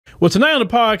Well, tonight on the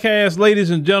podcast,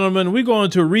 ladies and gentlemen, we're going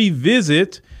to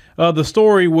revisit the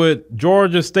story with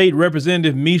Georgia State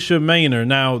Representative Mesha Mainor.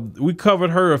 Now, we covered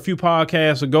her a few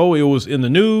podcasts ago. It was in the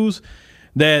news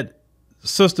that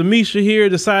Sister Mesha here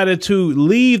decided to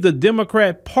leave the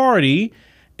Democrat Party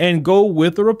and go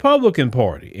with the Republican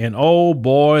Party. And oh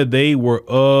boy, they were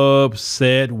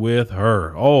upset with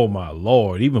her. Oh my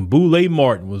Lord. Even Boulay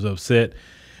Martin was upset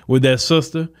with that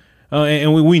sister.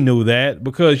 And we knew that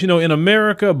because, you know, in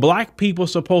America, black people are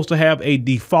supposed to have a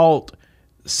default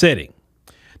setting.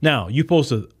 Now, you're supposed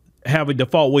to have a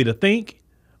default way to think,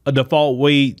 a default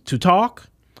way to talk,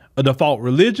 a default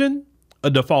religion, a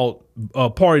default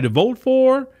party to vote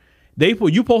for.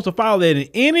 You're supposed to follow that. In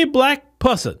any black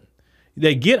person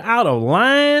that get out of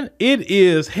line, it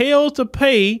is hell to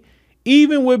pay,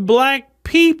 even with black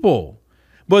people.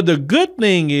 But the good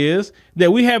thing is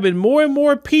that we having more and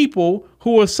more people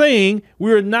who are saying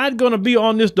we're not going to be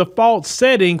on this default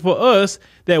setting for us,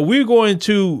 that we're going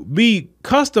to be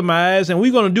customized and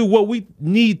we're going to do what we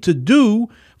need to do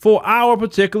for our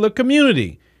particular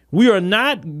community. We are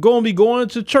not going to be going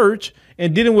to church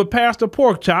and dealing with Pastor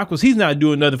Porkchop because he's not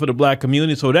doing nothing for the black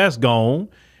community. So that's gone.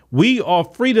 We are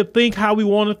free to think how we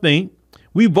want to think.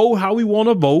 We vote how we want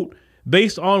to vote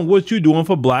based on what you're doing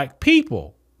for black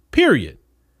people, period.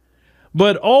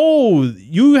 But,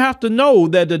 you have to know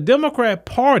that the Democrat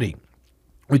Party,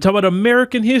 we talk about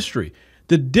American history,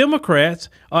 the Democrats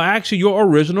are actually your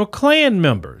original Klan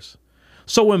members.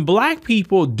 So when black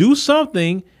people do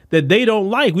something that they don't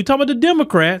like, we talk about the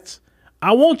Democrats,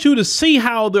 I want you to see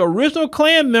how the original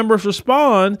Klan members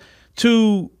respond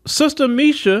to Sister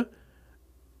Mesha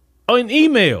in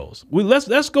emails.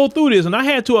 Let's go through this. And I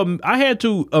had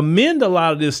to amend a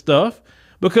lot of this stuff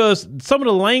because some of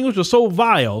the language was so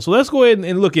vile. So let's go ahead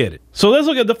and look at it. So let's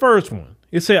look at the first one.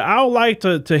 It said, I would like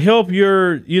to help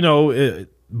your,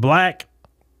 black,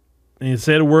 and it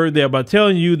said a word there by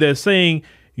telling you that saying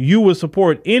you would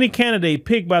support any candidate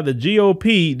picked by the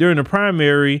GOP during the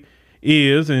primary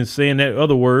is, and saying that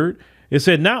other word, it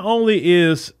said not only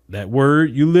is that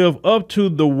word, you live up to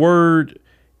the word,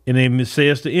 and it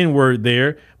says the N word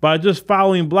there, by just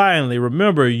following blindly.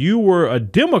 Remember, you were a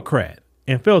Democrat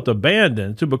and felt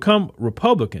abandoned to become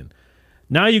Republican.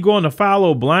 Now you're going to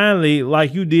follow blindly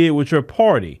like you did with your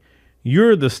party.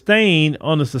 You're the stain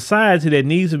on the society that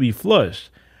needs to be flushed.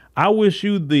 I wish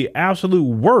you the absolute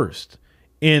worst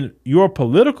in your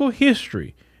political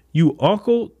history, you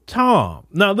Uncle Tom.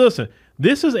 Now, listen,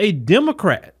 this is a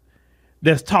Democrat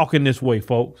that's talking this way,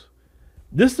 folks.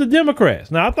 This is the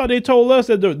Democrats. Now, I thought they told us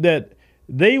that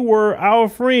they were our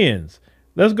friends.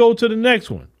 Let's go to the next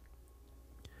one.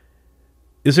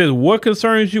 It says, what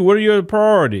concerns you? What are your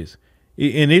priorities?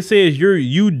 And it says,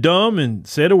 you dumb, and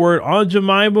said the word Aunt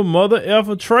Jemima, mother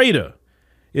effer traitor.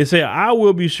 It said, I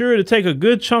will be sure to take a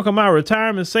good chunk of my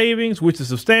retirement savings, which is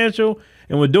substantial,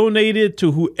 and will donate it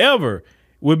to whoever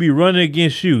will be running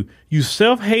against you. You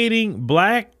self-hating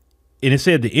black, and it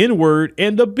said the N word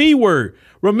and the B word.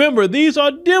 Remember, these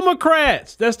are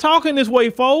Democrats that's talking this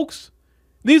way, folks.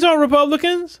 These aren't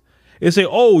Republicans. It say,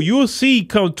 you'll see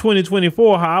come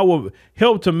 2024 how I will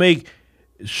help to make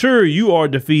sure you are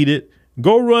defeated.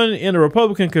 Go run in a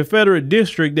Republican Confederate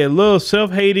district that loves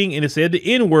self-hating, and it said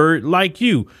the N-word like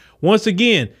you. Once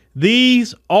again,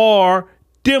 these are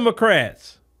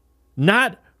Democrats,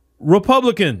 not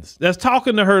Republicans that's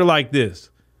talking to her like this.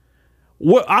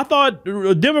 What I thought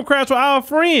Democrats were our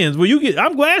friends. Well,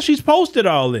 I'm glad she's posted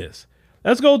all this.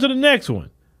 Let's go to the next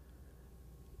one.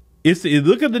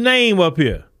 Look at the name up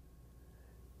here.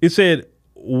 It said,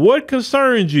 what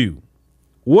concerns you?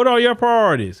 What are your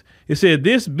priorities? It said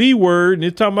this B word, and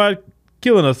it's talking about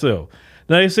killing herself.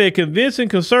 Now it said convincing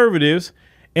conservatives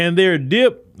and their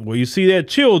you see that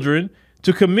children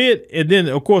to commit, and then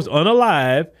of course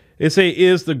unalive. It say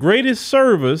is the greatest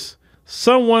service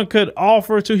someone could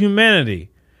offer to humanity.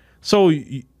 So,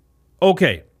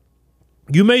 okay,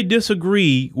 you may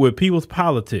disagree with people's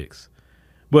politics,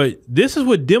 but this is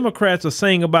what Democrats are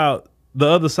saying about the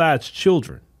other side's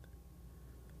children.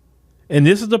 And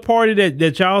this is the party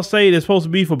that y'all say that's supposed to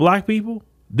be for black people.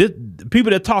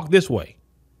 People that talk this way.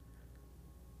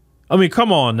 I mean,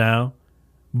 come on now.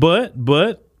 But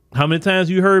how many times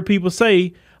you heard people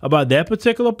say about that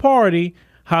particular party,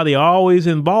 how they always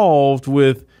involved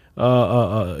with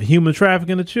human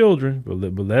trafficking of children? But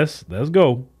let's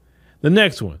go. The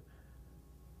next one.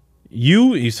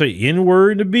 You say N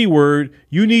word and the B word.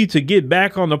 You need to get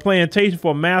back on the plantation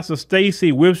for Master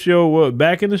Stacy whips your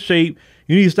back into shape.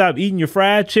 You need to stop eating your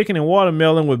fried chicken and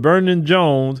watermelon with Vernon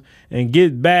Jones and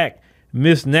get back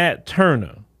Miss Nat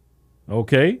Turner.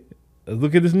 Okay. Let's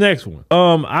look at this next one.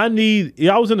 I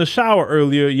was in the shower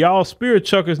earlier. Y'all spirit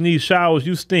chuckers need showers.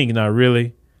 You stink. Now,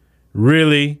 really?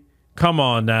 Really? Come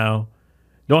on now.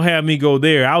 Don't have me go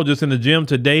there. I was just in the gym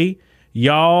today.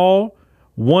 Y'all,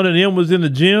 one of them was in the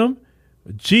gym.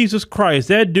 Jesus Christ,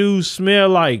 that dude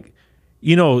smelled like,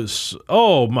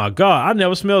 oh my God. I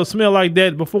never smelled a smell like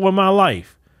that before in my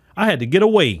life. I had to get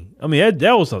away. I mean,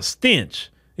 that was a stench.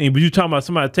 But you talking about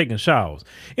somebody taking showers.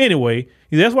 Anyway,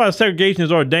 that's why segregation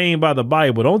is ordained by the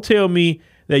Bible. Don't tell me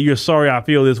that you're sorry I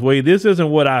feel this way. This isn't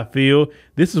what I feel.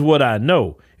 This is what I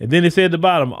know. And then it said at the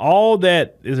bottom, all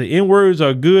that is the N-words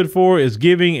are good for is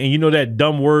giving. And you know that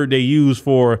dumb word they use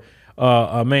for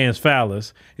a man's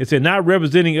phallus. It said not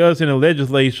representing us in the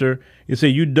legislature. It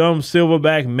said you dumb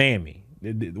silverback mammy.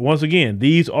 Once again,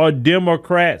 these are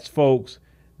Democrats, folks.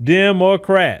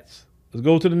 Democrats. Let's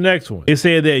go to the next one. It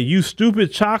said that you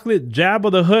stupid chocolate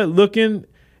Jabba the Hutt looking,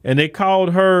 and they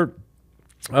called her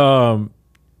the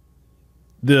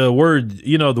word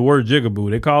jigaboo.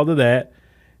 They called her that.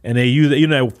 And they use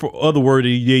it, for other word they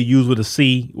use with a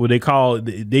C, what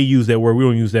they use that word. We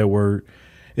don't use that word.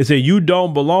 It said, you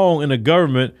don't belong in the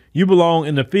government. You belong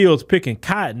in the fields picking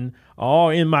cotton,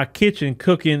 or in my kitchen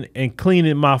cooking and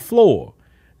cleaning my floor.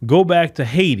 Go back to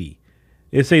Haiti.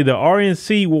 It say the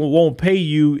RNC won't pay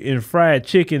you in fried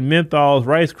chicken, menthols,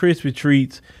 Rice Krispie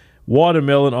treats,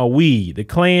 watermelon, or weed. The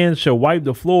Klan shall wipe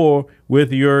the floor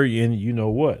with your, and you know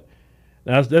what.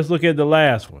 Now let's look at the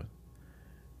last one.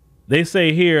 They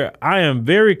say here, I am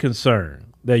very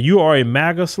concerned that you are a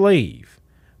MAGA slave,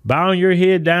 bowing your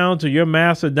head down to your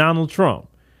master, Donald Trump.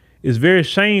 It's very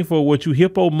shameful what you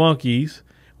hippo monkeys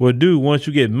will do once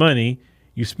you get money.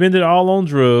 You spend it all on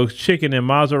drugs, chicken, and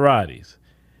Maseratis.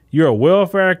 You're a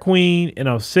welfare queen, and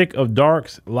I'm sick of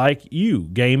darks like you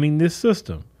gaming this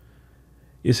system.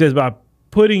 It says by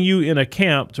putting you in a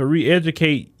camp to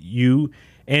re-educate you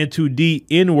and to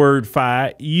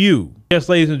de-N-wordify you. Yes,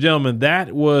 ladies and gentlemen,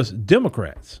 that was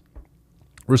Democrats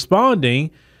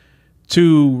responding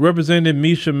to Representative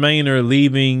Mesha Mainor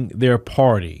leaving their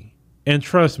party. And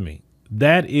trust me,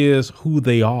 that is who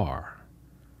they are.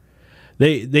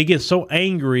 They get so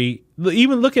angry.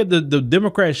 Even look at the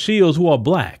Democrat shields who are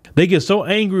black. They get so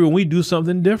angry when we do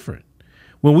something different.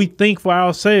 When we think for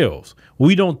ourselves,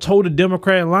 we don't toe the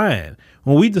Democrat line.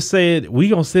 When we just said we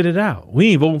gonna sit it out.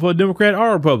 We ain't voting for a Democrat or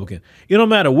a Republican. It don't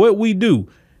matter what we do.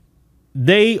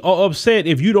 They are upset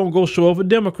if you don't go show up a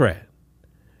Democrat.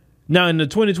 Now in the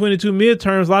 2022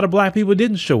 midterms, a lot of black people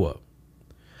didn't show up.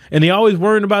 And they always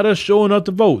worrying about us showing up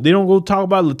to vote. They don't go talk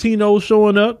about Latinos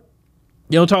showing up.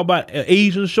 They don't talk about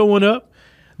Asians showing up.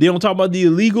 They don't talk about the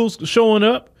illegals showing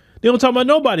up. They don't talk about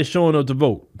nobody showing up to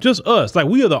vote. Just us. Like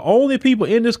we are the only people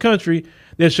in this country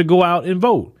that should go out and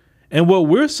vote. And what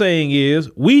we're saying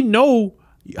is we know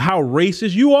how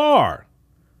racist you are.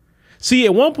 See,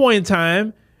 at one point in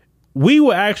time, we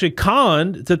were actually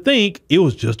conned to think it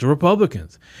was just the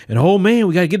Republicans. And, oh, man,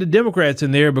 we got to get the Democrats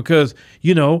in there because,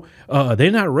 they're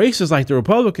not racist like the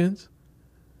Republicans.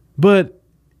 But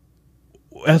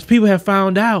as people have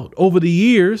found out over the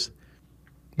years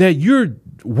that you're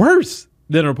worse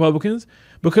than Republicans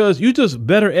because you're just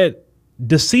better at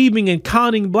deceiving and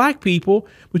conning black people,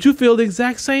 but you feel the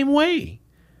exact same way.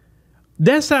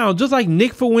 That sounds just like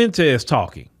Nick Fuentes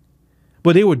talking,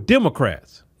 but they were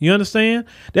Democrats. You understand?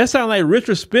 That sounds like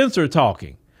Richard Spencer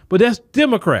talking, but that's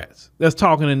Democrats that's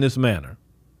talking in this manner.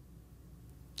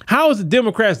 How is the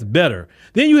Democrats better?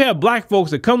 Then you have black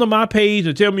folks that come to my page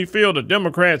and tell me, Phil, the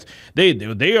Democrats, they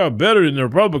are better than the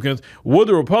Republicans. Were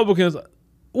the Republicans?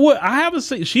 What? I haven't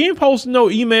seen. She ain't posting no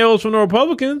emails from the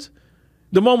Republicans.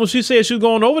 The moment she said she was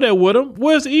going over there with them,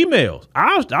 where's the emails?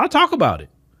 I'll talk about it.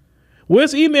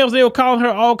 Where's the emails? They were calling her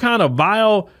all kind of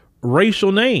vile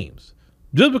racial names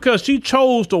just because she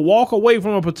chose to walk away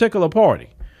from a particular party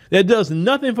that does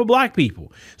nothing for black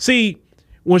people. See,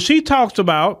 when she talks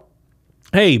about,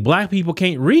 hey, black people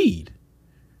can't read,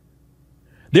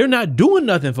 they're not doing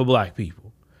nothing for black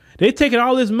people. They're taking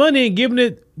all this money and giving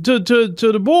it to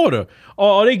the border,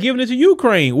 or they giving it to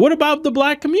Ukraine. What about the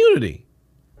black community?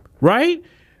 Right?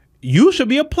 You should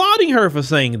be applauding her for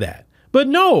saying that. But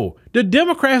no, the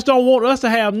Democrats don't want us to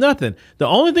have nothing. The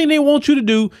only thing they want you to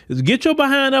do is get your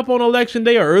behind up on election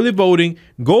day or early voting,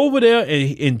 go over there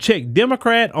and check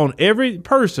Democrat on every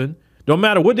person, don't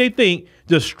matter what they think,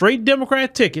 just straight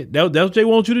Democrat ticket. That's what they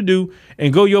want you to do,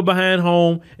 and go your behind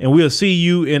home, and we'll see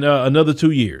you in another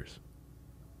 2 years.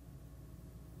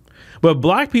 But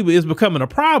black people is becoming a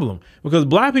problem because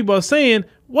black people are saying,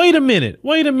 wait a minute.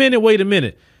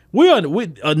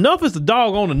 Enough is the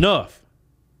doggone enough.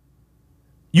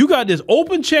 You got this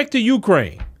open check to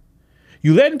Ukraine.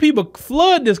 You letting people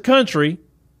flood this country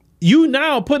You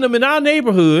now putting them in our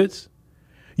neighborhoods.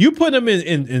 You put them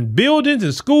in buildings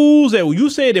and schools that you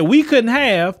said that we couldn't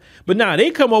have, but now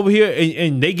they come over here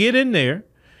and they get in there.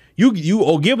 You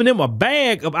are giving them a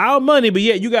bag of our money, but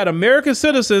yet you got American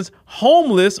citizens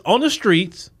homeless on the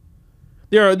streets.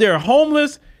 They're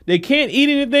homeless. They can't eat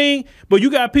anything, but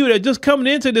you got people that just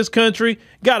coming into this country,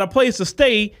 got a place to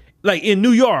stay, like in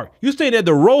New York. You stayed at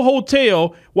the Row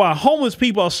Hotel while homeless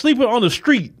people are sleeping on the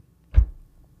street.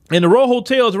 And the Row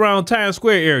Hotel's around Times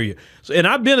Square area. So, and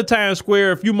I've been to Times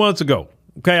Square a few months ago.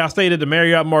 Okay, I stayed at the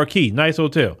Marriott Marquis, nice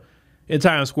hotel in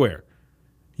Times Square.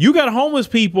 You got homeless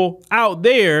people out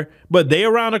there, but they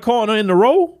around the corner in the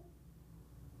Row.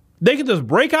 They can just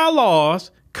break our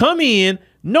laws, come in,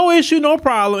 no issue, no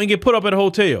problem, and get put up at a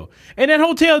hotel. And that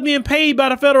hotel is being paid by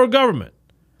the federal government.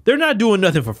 They're not doing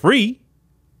nothing for free.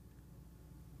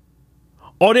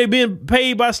 Or they're being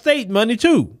paid by state money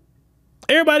too.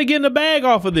 Everybody getting a bag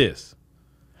off of this.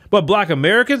 But black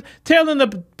Americans, tell them to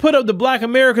put up the black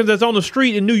Americans that's on the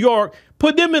street in New York,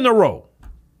 put them in the row.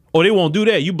 Or they won't do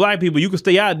that. You black people, you can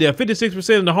stay out there.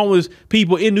 56% of the homeless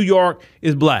people in New York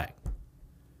is black.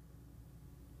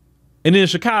 And in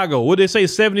Chicago, what they say,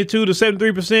 72 to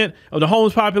 73% of the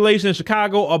homeless population in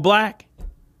Chicago are black.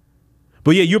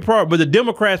 But yeah, but the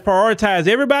Democrats prioritize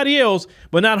everybody else,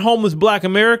 but not homeless black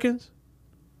Americans.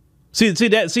 See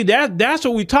that's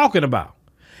what we're talking about.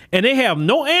 And they have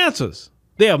no answers.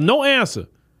 They have no answer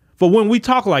for when we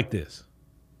talk like this.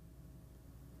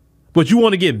 But you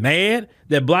want to get mad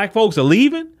that black folks are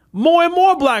leaving? More and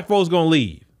more black folks going to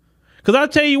leave. Because I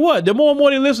tell you what, the more and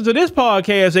more they listen to this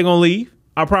podcast, they're going to leave.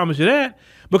 I promise you that.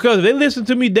 Because if they listen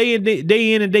to me day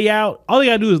in and day out, all they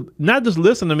got to do is not just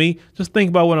listen to me, just think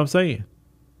about what I'm saying.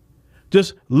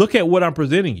 Just look at what I'm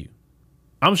presenting you.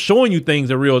 I'm showing you things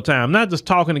in real time, I'm not just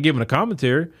talking and giving a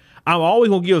commentary. I'm always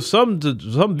going to give some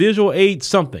visual aid,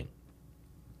 something.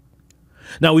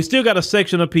 Now, we still got a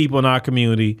section of people in our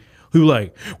community who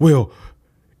like, well,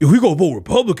 if we go vote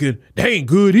Republican, they ain't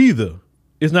good either.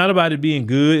 It's not about it being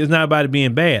good. It's not about it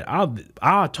being bad.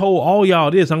 I told all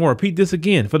y'all this. I'm going to repeat this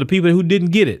again for the people who didn't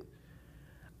get it.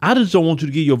 I just don't want you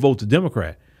to give your vote to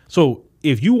Democrat. So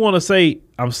if you want to say,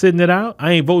 I'm sitting it out,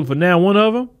 I ain't voting for now one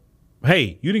of them,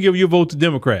 hey, you didn't give your vote to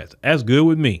Democrats. That's good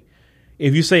with me.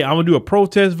 If you say I'm going to do a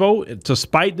protest vote to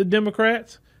spite the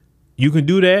Democrats, you can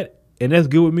do that, and that's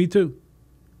good with me too.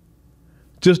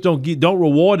 Just don't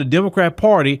reward the Democrat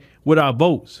Party with our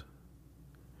votes.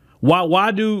 Why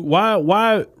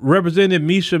Representative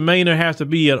Mesha Mainor has to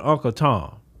be an Uncle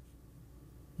Tom?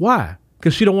 Why?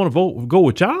 Because she don't want to go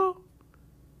with y'all?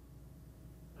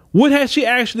 What has she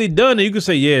actually done that you can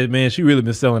say, yeah, man, she really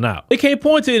been selling out? They can't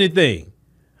point to anything.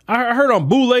 I heard on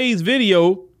Boulet's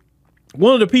video,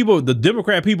 one of the people, the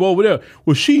Democrat people over there,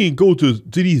 well, she didn't go to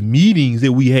these meetings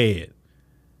that we had.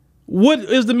 What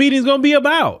is the meetings going to be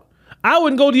about? I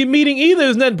wouldn't go to your meeting either.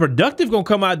 There's nothing productive going to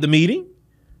come out of the meeting.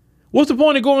 What's the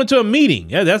point of going to a meeting?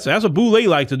 Yeah, that's what Boulet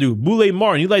likes to do. Boulet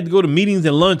Martin, he like to go to meetings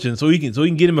and luncheons so he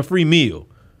can get him a free meal.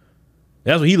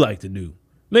 That's what he like to do.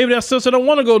 Maybe that sister don't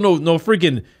want to go no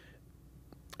freaking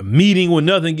meeting where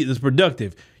nothing is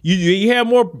productive. You have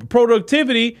more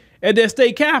productivity at that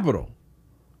state capitol.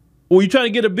 Or you trying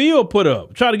to get a bill put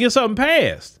up, trying to get something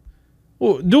passed.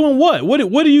 Well, doing what?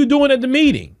 What are you doing at the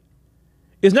meeting?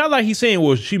 It's not like he's saying,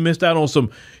 well, she missed out on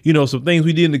some things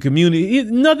we did in the community.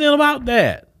 It's nothing about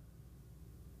that.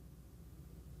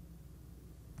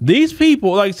 These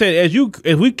people, like I said,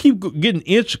 as we keep getting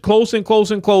closer and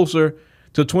closer and closer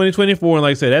to 2024, and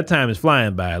like I said, that time is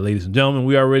flying by, ladies and gentlemen.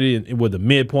 We already with the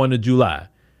midpoint of July.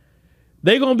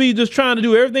 They're going to be just trying to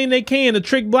do everything they can to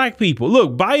trick black people.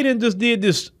 Look, Biden just did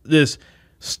this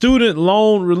student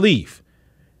loan relief,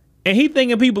 and he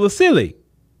thinking people are silly.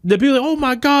 The people are like, oh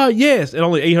my God, yes. And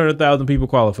only 800,000 people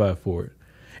qualified for it.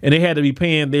 And they had to be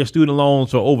paying their student loans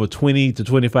for over 20 to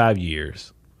 25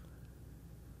 years.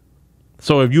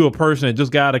 So if you're a person that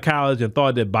just got out of college and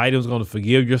thought that Biden was going to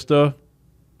forgive your stuff,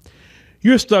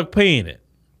 you're stuck paying it.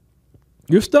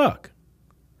 You're stuck.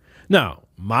 Now,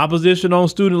 my position on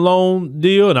student loan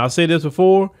deal, and I've said this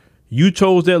before, you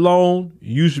chose that loan,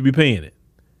 you should be paying it.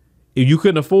 If you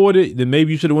couldn't afford it, then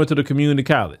maybe you should have went to the community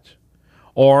college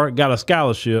or got a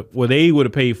scholarship where they would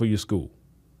have paid for your school.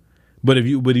 But if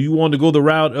you want to go the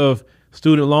route of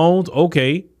student loans,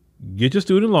 okay, get your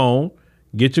student loan,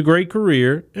 get your great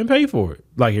career, and pay for it.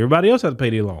 Like everybody else has to pay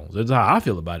their loans. That's how I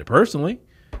feel about it personally.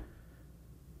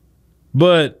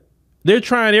 But they're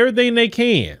trying everything they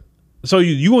can. So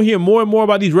you will hear more and more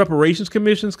about these reparations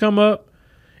commissions come up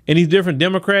in these different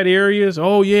Democrat areas.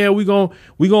 Oh yeah, we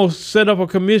gonna set up a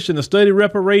commission to study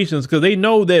reparations because they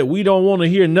know that we don't want to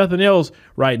hear nothing else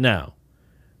right now.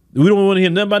 We don't want to hear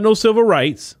nothing about no civil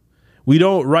rights. We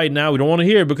don't right now. We don't want to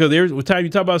hear it because every time you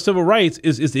talk about civil rights,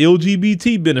 it's the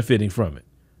LGBT benefiting from it.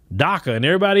 DACA and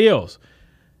everybody else.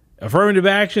 Affirmative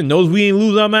action knows we ain't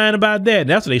lose our mind about that. And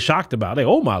that's what they shocked about. They,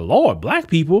 oh my Lord, black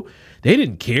people, they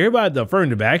didn't care about the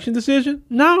affirmative action decision.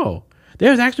 No,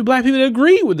 there's actually black people that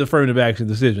agree with the affirmative action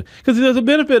decision because it doesn't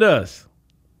benefit us.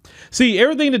 See,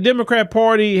 everything the Democrat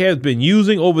Party has been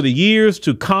using over the years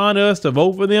to con us to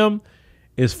vote for them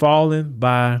is falling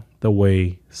by the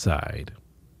wayside.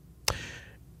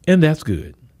 And that's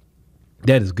good.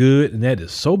 That is good. And that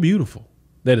is so beautiful.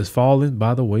 That is falling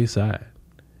by the wayside.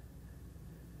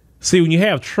 See, when you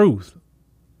have truth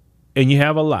and you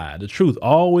have a lie, the truth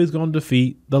always going to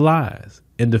defeat the lies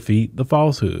and defeat the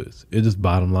falsehoods. It's just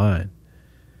bottom line.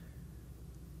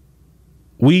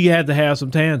 We have to have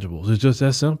some tangibles. It's just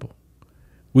that simple.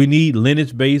 We need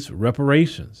lineage-based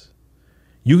reparations.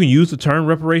 You can use the term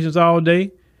reparations all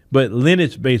day, but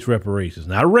lineage-based reparations,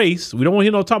 not race. We don't want to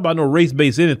hear no talk about no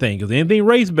race-based anything because anything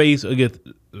race-based will get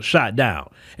shot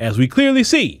down, as we clearly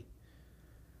see.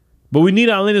 But we need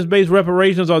our lineage-based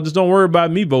reparations, or just don't worry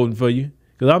about me voting for you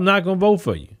because I'm not going to vote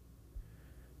for you.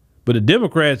 But the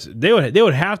Democrats, they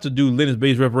would have to do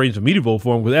lineage-based reparations for me to vote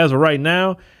for them because as of right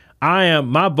now,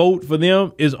 my vote for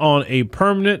them is on a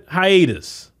permanent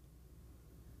hiatus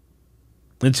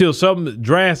until something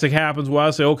drastic happens where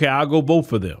I say, okay, I'll go vote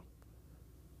for them.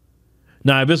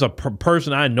 Now, if it's a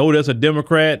person I know that's a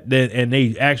Democrat and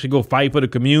they actually go fight for the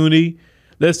community,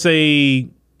 let's say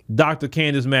Dr.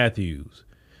 Candace Matthews.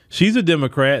 She's a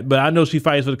Democrat, but I know she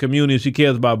fights for the community and she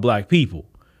cares about black people.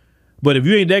 But if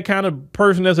you ain't that kind of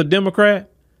person that's a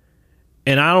Democrat,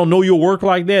 and I don't know your work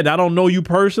like that, I don't know you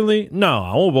personally, no,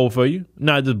 I won't vote for you.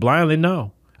 Not just blindly,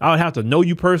 no. I would have to know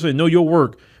you personally, know your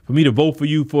work for me to vote for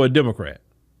you for a Democrat.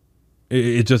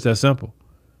 It's just that simple.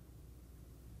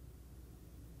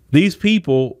 These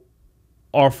people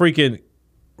are freaking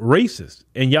racist,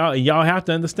 and y'all have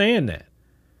to understand that.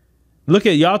 Look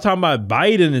at y'all talking about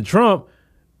Biden and Trump.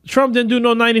 Trump didn't do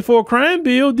no 94 crime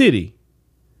bill, did he?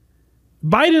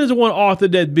 Biden is the one who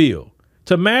authored that bill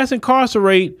to mass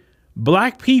incarcerate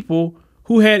black people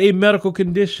who had a medical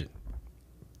condition.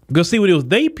 Because see, when it was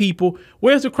they people,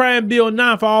 where's the crime bill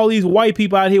now for all these white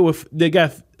people out here that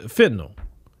got fentanyl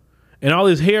and all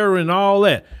this heroin and all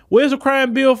that? Where's the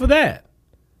crime bill for that?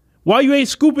 Why you ain't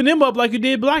scooping them up like you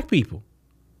did black people?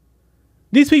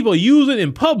 These people are using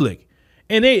in public,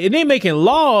 and they making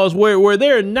laws where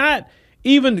they're not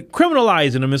even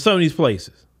criminalizing them in some of these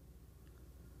places.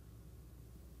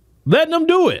 Letting them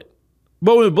do it.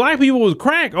 But when black people was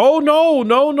crack, oh no.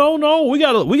 We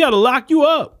gotta lock you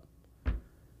up.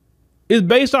 It's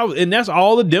based off, and that's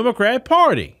all the Democrat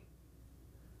Party.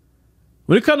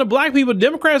 When it comes to black people,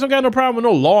 Democrats don't got no problem with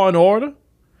no law and order.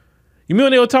 You mean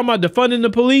when they were talking about defunding the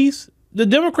police? The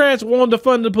Democrats wanted to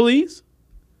fund the police.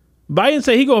 Biden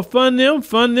said he gonna fund them.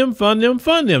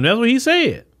 That's what he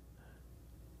said.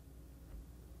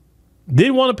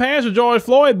 Didn't want to pass the George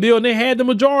Floyd bill, and they had the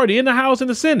majority in the House and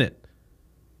the Senate.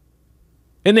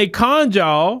 And they conned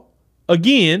y'all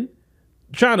again,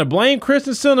 trying to blame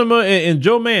Kristen Sinema and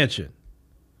Joe Manchin.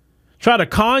 Try to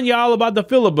con y'all about the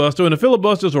filibuster, and the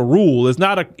filibuster is a rule. It's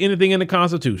not anything in the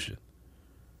Constitution.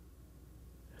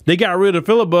 They got rid of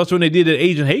the filibuster when they did the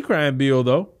Asian hate crime bill,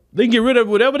 though. They can get rid of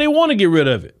whatever they want to get rid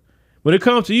of it. When it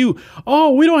comes to you,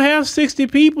 oh, we don't have 60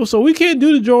 people, so we can't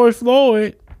do the George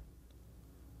Floyd.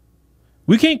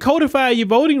 We can't codify your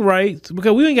voting rights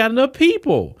because we ain't got enough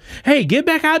people. Hey, get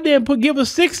back out there and give us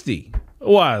 60.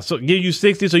 Why? So give you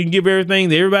 60 so you can give everything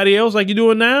to everybody else like you're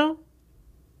doing now?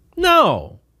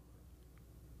 No.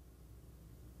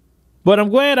 But I'm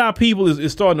glad our people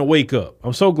is starting to wake up.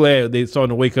 I'm so glad they're starting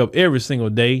to wake up every single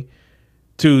day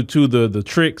to the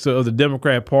tricks of the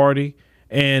Democrat Party.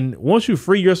 And once you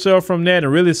free yourself from that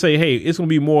and really say, hey, it's going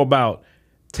to be more about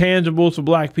tangibles for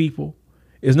black people.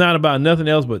 It's not about nothing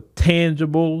else but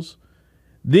tangibles.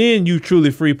 Then you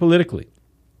truly free politically.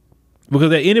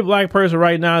 Because any black person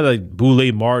right now, like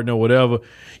Boulay Martin or whatever,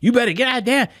 you better get out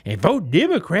there and vote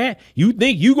Democrat. You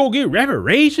think you gonna get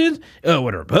reparations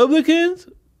with Republicans?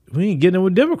 We ain't getting it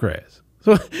with Democrats.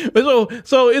 So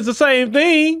it's the same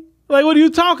thing. Like, what are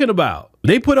you talking about?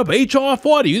 They put up H.R.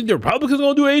 40. You think the Republicans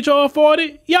gonna do H.R.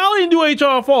 40? Y'all didn't do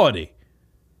H.R. 40.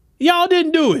 Y'all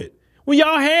didn't do it when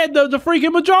y'all had the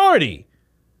freaking majority.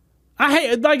 I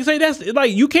hate, like I say, that's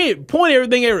like, you can't point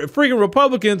everything at freaking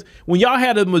Republicans when y'all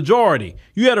had a majority.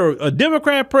 You had a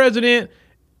Democrat president,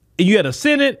 and you had a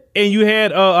Senate, and you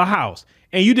had a House,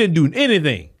 and you didn't do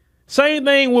anything. Same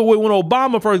thing with when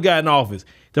Obama first got in office.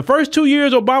 The first 2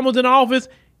 years Obama was in office,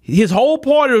 his whole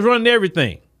party was running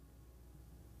everything.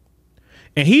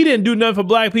 And he didn't do nothing for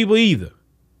black people either.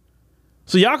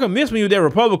 So y'all convinced me with that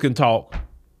Republican talk.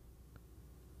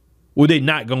 What they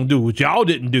not going to do, what y'all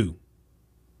didn't do.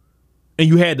 And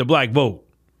you had the black vote.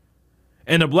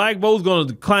 And the black vote's going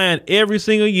to decline every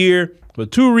single year for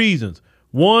two reasons.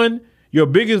 One, your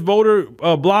biggest voter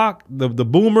block, the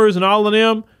boomers and all of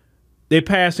them, they're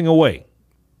passing away.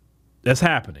 That's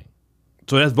happening.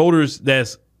 So that's voters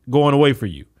that's going away for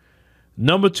you.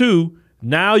 Number two,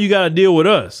 now you got to deal with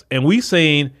us. And we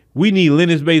saying we need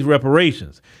lineage-based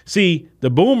reparations. See, the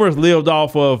boomers lived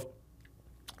off of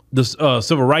the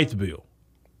Civil Rights Bill.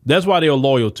 That's why they are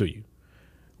loyal to you.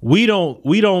 We don't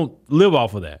live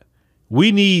off of that.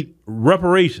 We need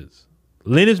reparations,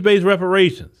 lineage-based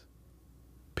reparations,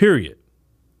 period.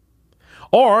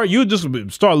 Or you just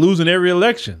start losing every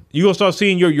election. You're going to start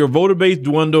seeing your voter base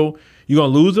dwindle. You're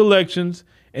going to lose elections,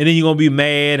 and then you're going to be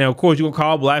mad. And, of course, you're going to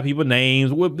call black people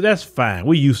names. Well, that's fine.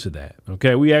 We're used to that,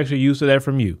 okay? We actually used to that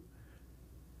from you.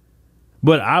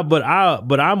 But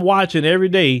I'm watching every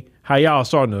day how y'all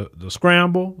starting to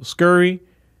scramble, scurry,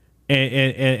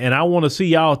 and I want to see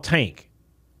y'all tank,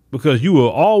 because you will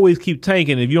always keep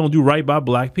tanking if you don't do right by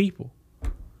black people.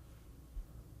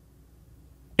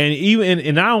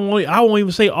 And I won't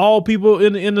even say all people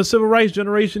in the civil rights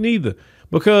generation either,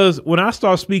 because when I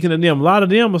start speaking to them, a lot of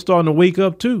them are starting to wake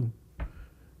up too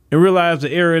and realize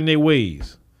the error in their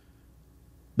ways.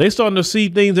 They starting to see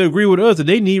things that agree with us, that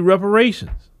they need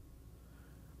reparations,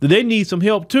 that they need some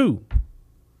help too.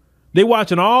 They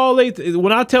watching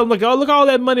when I tell them, like, oh, look all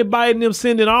that money Biden and them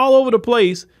sending all over the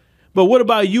place. But what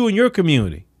about you and your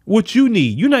community? What you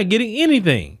need? You're not getting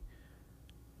anything.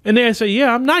 And they say,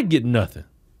 yeah, I'm not getting nothing.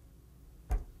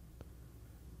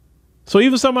 So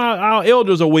even some of our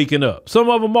elders are waking up. Some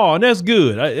of them are, and that's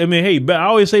good. I mean, hey, I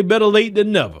always say better late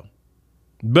than never.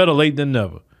 Better late than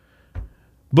never.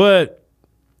 But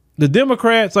the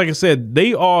Democrats, like I said,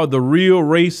 they are the real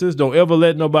racists. Don't ever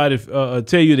let nobody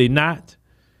tell you they're not.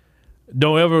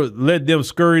 Don't ever let them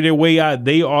scurry their way out.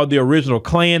 They are the original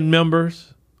Klan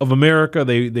members of America.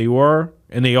 They were,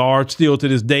 and they are still to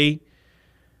this day.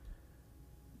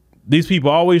 These people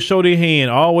always show their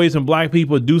hand, always when black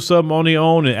people do something on their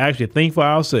own and actually think for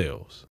ourselves.